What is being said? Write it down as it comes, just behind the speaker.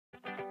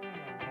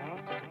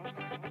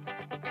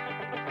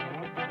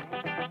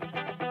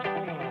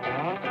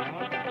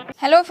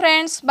Hello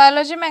friends,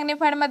 biology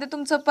मॅग्निफाइड मध्ये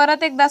तुमचं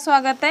परत एकदा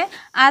स्वागत आहे।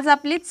 आज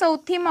आपली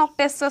चौथी मॉक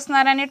टेस्ट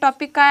असणार आणि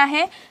टॉपिक काय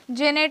आहे?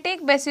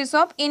 Genetic basis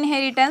of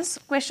inheritance.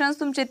 Questions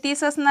तुमचे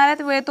 30 असणार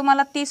आहेत। वेळ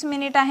तुम्हाला 30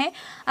 मिनिट आहे।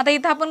 आता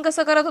इथं आपण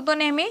कसं करत होतो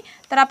नेहमी,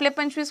 तर आपले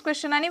 25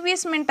 क्वेश्चन आणि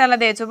 20 मिनिटाला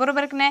द्यायचो,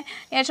 बरोबर की नाही?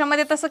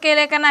 याच्यामध्ये तसं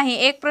केलंय का नाही?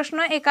 एक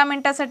प्रश्न एका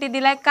मिनिटासाठी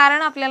दिलाय,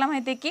 कारण आपल्याला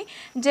माहिती आहे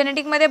की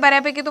जेनेटिक मध्ये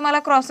बऱ्यापैकी तुम्हाला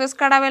क्रॉसेस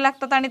काढावे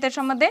लागतात आणि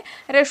त्याच्यामध्ये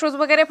रेशोज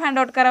वगैरे फाइंड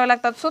आउट करावे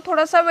लागतात। सो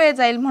थोडासा वेळ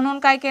जाईल, म्हणून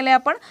काय केलंय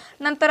आपण,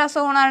 नंतर असं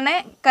होणार नाही,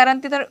 कारण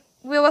तिथं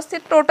व्यवस्थित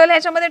टोटल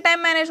ह्याच्यामध्ये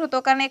टाइम मॅनेज होतो।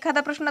 कारण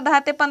एखादा प्रश्न 10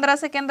 ते 15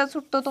 सेकंदात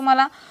सुटतो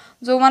तुम्हाला,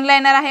 जो वन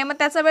लाइनर आहे, मग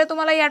त्याचा वेळ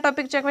तुम्हाला या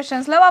टॉपिकच्या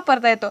क्वेश्चन्सला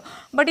वापरता येतो।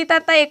 बट इथं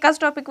आता एकाच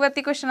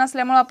टॉपिकवरती क्वेश्चन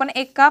असल्यामुळे आपण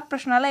एका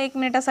प्रश्नाला 1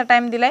 मिनिटाचा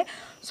टाइम दिलाय।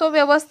 सो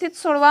व्यवस्थित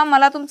सोडवा।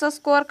 मला तुमचा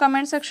स्कोअर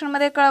कमेंट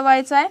सेक्शनमध्ये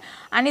कळवायचा आहे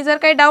आणि जर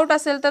काही डाऊट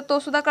असेल तर तो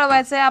सुद्धा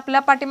कळवायचा आहे।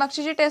 आपल्या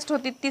पाठीमागची जी टेस्ट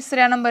होती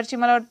 3ऱ्या नंबरची,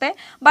 मला वाटतंय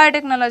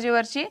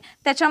बायोटेक्नॉलॉजीवरची,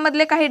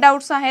 त्याच्यामधले काही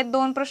डाऊट्स आहेत,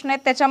 2 प्रश्न आहेत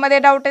त्याच्यामध्ये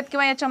डाऊट आहेत,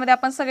 किंवा याच्यामध्ये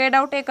आपण सगळे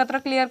डाऊट एकत्र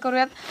क्लिअर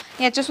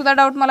करूयात। याचे सुद्धा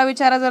डाऊट मला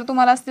विचारा जर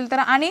तुम्हाला असतील तर।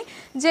 आणि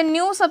जे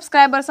न्यू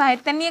सबस्क्रायबर्स आहेत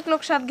त्यांनी एक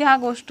लक्षात घ्या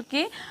गोष्ट,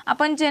 की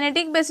आपण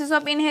जेनेटिक बेसिस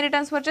ऑफ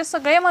इनहेरिटन्सवरचे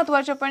सगळे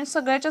महत्त्वाचे पॉईंट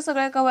सगळेच्या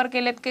सगळे कव्हर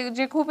केलेत, की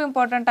जे खूप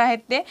इम्पॉर्टंट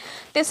आहेत।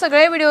 ते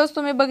सगळे व्हिडिओज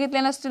तुम्ही बघितले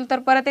नसतील तर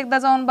परत एकदा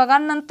जाऊन बघा,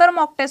 नंतर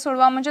मॉक टेस्ट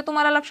सोडवा, म्हणजे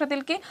तुम्हाला लक्षात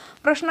येईल की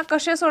प्रश्न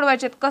कसे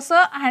सोडवायचे,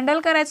 कसं हँडल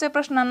करायचे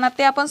प्रश्नांना,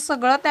 ते आपण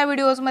सगळं त्या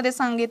व्हिडिओजमध्ये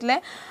सांगितलंय।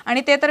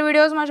 आणि ते तर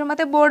व्हिडिओज माझ्या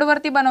मते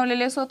बोर्डवरती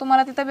बनवलेले, सो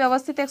तुम्हाला तिथं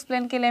व्यवस्थित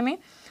एक्सप्लेन केले मी।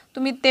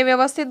 तुम्ही ते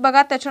व्यवस्थित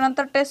बघा,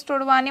 त्याच्यानंतर टेस्ट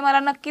सोडवा आणि मला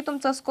नक्की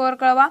तुमचा स्कोअर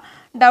कळवा।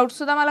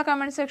 डाऊटसुद्धा मला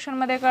कमेंट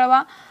सेक्शनमध्ये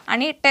कळवा।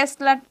 आणि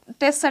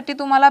टेस्टसाठी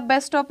तुम्हाला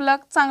बेस्ट ऑफ लक।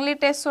 चांगली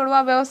टेस्ट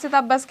सोडवा, व्यवस्थित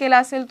अभ्यास केला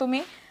असेल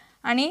तुम्ही।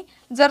 आणि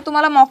जर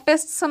तुम्हाला मॉक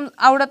टेस्ट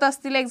आवडत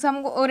असतील,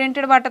 एक्झाम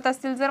ओरिएंटेड वाटत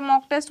असतील, जर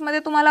मॉक टेस्टमध्ये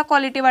तुम्हाला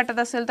क्वालिटी वाटत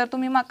असेल, तर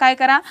तुम्ही काय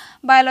करा,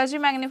 बायोलॉजी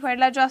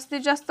मॅग्निफाइडला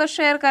जास्तीत जास्त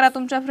शेअर करा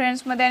तुमच्या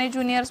फ्रेंड्समध्ये आणि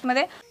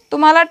ज्युनियर्समध्ये।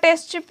 तुम्हाला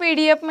टेस्टची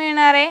PDF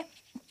मिळणार आहे,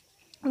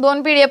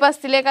 2 PDF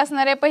असतील। एक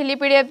असणार आहे पहिली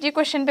PDF जी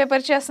क्वेश्चन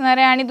पेपरची असणार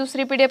आहे, आणि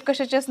दुसरी PDF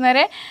कशाची असणार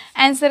आहे,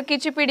 आन्सर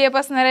कीची PDF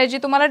असणार आहे, जी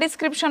तुम्हाला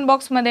डिस्क्रिप्शन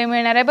बॉक्समध्ये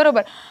मिळणार आहे,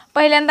 बरोबर?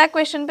 पहिल्यांदा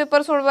क्वेश्चन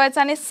पेपर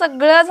सोडवायचा आणि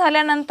सगळं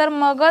झाल्यानंतर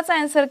मगच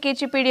आन्सर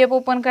कीची PDF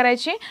ओपन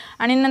करायची,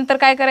 आणि नंतर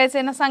काय करायचं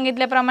आहे ना,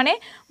 सांगितल्याप्रमाणे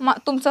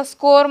तुमचा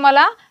स्कोअर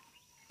मला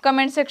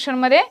कमेंट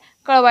सेक्शनमध्ये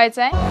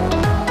कळवायचा आहे।